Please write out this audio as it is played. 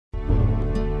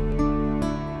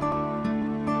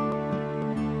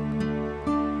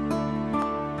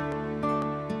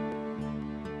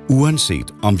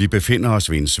Uanset om vi befinder os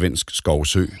ved en svensk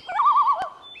skovsø,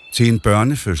 til en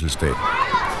børnefødselsdag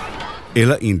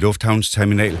eller i en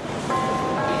lufthavnsterminal,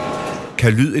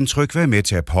 kan lydindtryk være med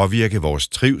til at påvirke vores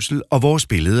trivsel og vores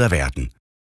billede af verden.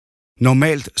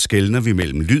 Normalt skelner vi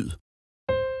mellem lyd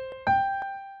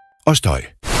og støj.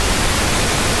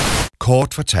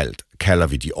 Kort fortalt kalder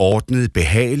vi de ordnede,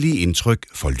 behagelige indtryk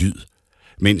for lyd,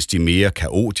 mens de mere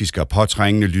kaotiske og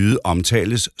påtrængende lyde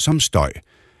omtales som støj.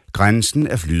 Grænsen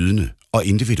er flydende og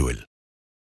individuel.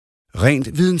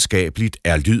 Rent videnskabeligt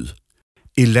er lyd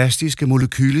elastiske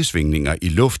molekylesvingninger i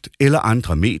luft eller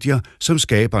andre medier, som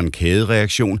skaber en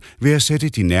kædereaktion ved at sætte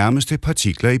de nærmeste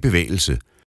partikler i bevægelse.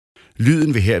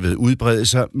 Lyden vil herved udbrede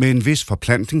sig med en vis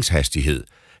forplantningshastighed.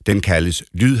 Den kaldes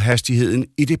lydhastigheden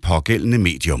i det pågældende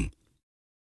medium.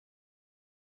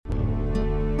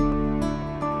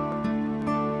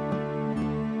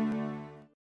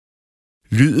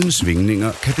 Lydens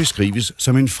svingninger kan beskrives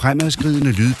som en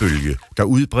fremadskridende lydbølge, der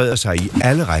udbreder sig i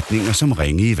alle retninger som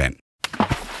ringe i vand.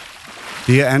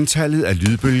 Det er antallet af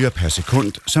lydbølger per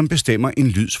sekund, som bestemmer en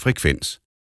lyds frekvens.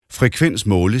 Frekvens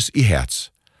måles i hertz,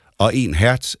 og 1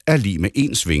 hertz er lig med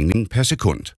 1 svingning per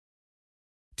sekund.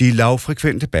 De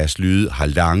lavfrekvente baslyde har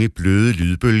lange, bløde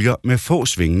lydbølger med få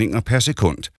svingninger per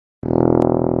sekund,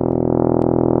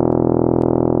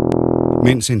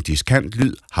 mens en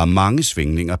diskantlyd har mange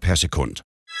svingninger per sekund.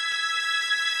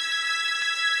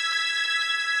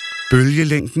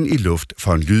 Bølgelængden i luft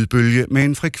for en lydbølge med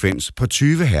en frekvens på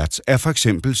 20 Hz er for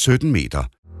eksempel 17 meter.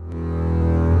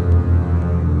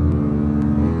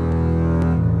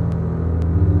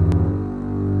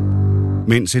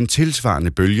 Mens en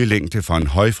tilsvarende bølgelængde for en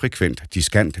højfrekvent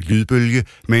diskant lydbølge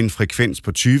med en frekvens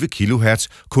på 20 kHz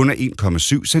kun er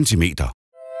 1,7 cm.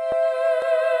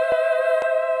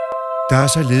 Der er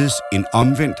således en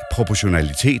omvendt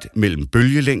proportionalitet mellem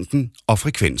bølgelængden og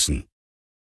frekvensen.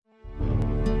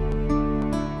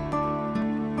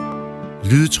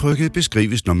 Lydtrykket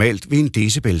beskrives normalt ved en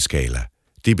decibelskala.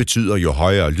 Det betyder, jo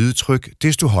højere lydtryk,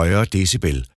 desto højere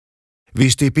decibel.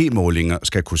 Hvis dB-målinger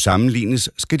skal kunne sammenlignes,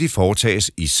 skal de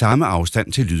foretages i samme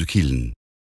afstand til lydkilden.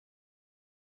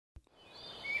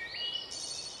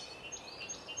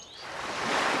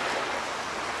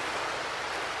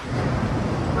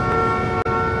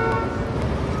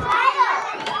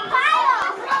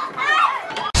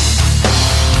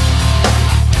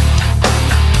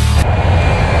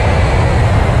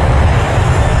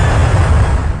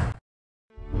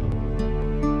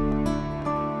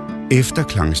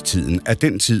 Efterklangstiden er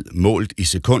den tid, målt i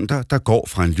sekunder, der går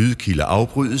fra en lydkilde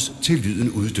afbrydes til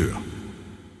lyden uddør.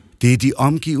 Det er de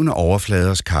omgivende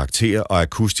overfladers karakter og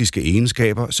akustiske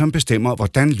egenskaber, som bestemmer,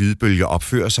 hvordan lydbølger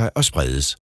opfører sig og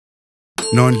spredes.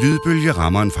 Når en lydbølge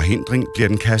rammer en forhindring, bliver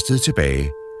den kastet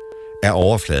tilbage. Er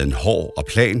overfladen hård og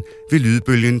plan, vil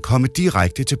lydbølgen komme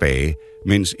direkte tilbage,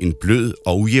 mens en blød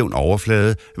og ujævn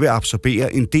overflade vil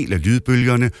absorbere en del af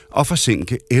lydbølgerne og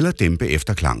forsinke eller dæmpe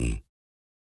efterklangen.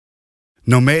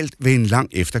 Normalt vil en lang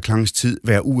efterklangstid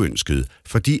være uønsket,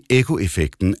 fordi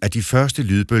ekkoeffekten af de første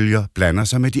lydbølger blander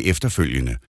sig med de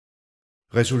efterfølgende.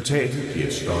 Resultatet bliver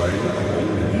et støjende og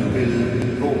rummende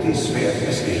lydbillede, hvor det er svært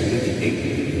at skelne de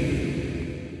enkelte lyde.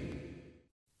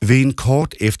 Ved en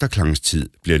kort efterklangstid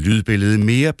bliver lydbilledet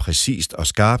mere præcist og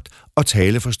skarpt, og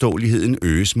taleforståeligheden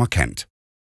øges markant.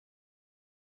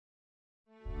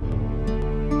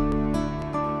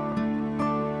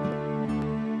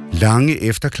 Lange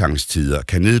efterklangstider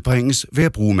kan nedbringes ved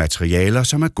at bruge materialer,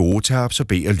 som er gode til at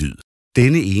absorbere lyd.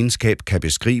 Denne egenskab kan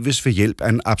beskrives ved hjælp af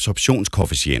en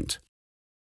absorptionskoefficient.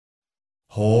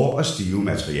 Hårde og stive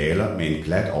materialer med en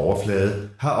glat overflade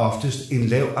har oftest en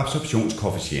lav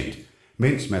absorptionskoefficient,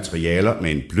 mens materialer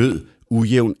med en blød,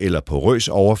 ujævn eller porøs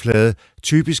overflade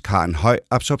typisk har en høj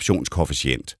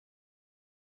absorptionskoefficient.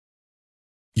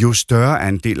 Jo større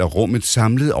andel af rummets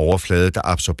samlede overflade, der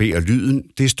absorberer lyden,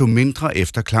 desto mindre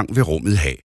efterklang vil rummet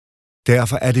have.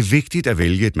 Derfor er det vigtigt at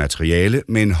vælge et materiale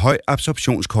med en høj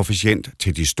absorptionskoefficient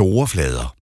til de store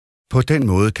flader. På den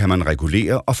måde kan man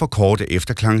regulere og forkorte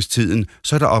efterklangstiden,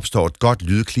 så der opstår et godt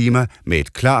lydklima med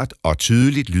et klart og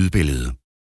tydeligt lydbillede.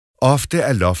 Ofte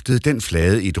er loftet den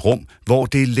flade i et rum, hvor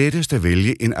det er lettest at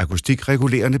vælge en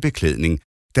akustikregulerende beklædning,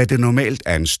 da det normalt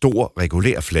er en stor,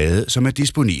 regulær flade, som er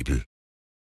disponibel.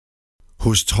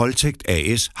 Hos Troldtekt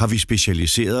AS har vi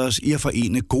specialiseret os i at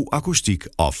forene god akustik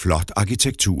og flot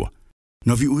arkitektur.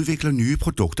 Når vi udvikler nye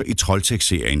produkter i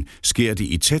Troldtekt-serien, sker det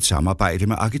i tæt samarbejde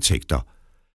med arkitekter.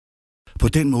 På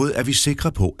den måde er vi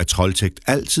sikre på, at Troldtekt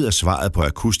altid er svaret på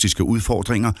akustiske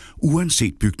udfordringer,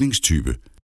 uanset bygningstype.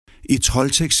 I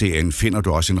Troldtekt-serien finder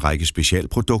du også en række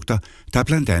specialprodukter, der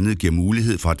blandt andet giver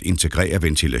mulighed for at integrere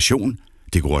ventilation,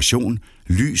 dekoration,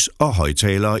 lys og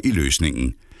højttalere i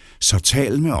løsningen. Så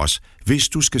tal med os, hvis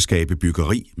du skal skabe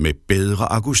byggeri med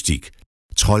bedre akustik.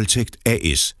 Troldtekt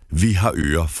AS. Vi har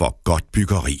øre for godt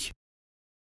byggeri.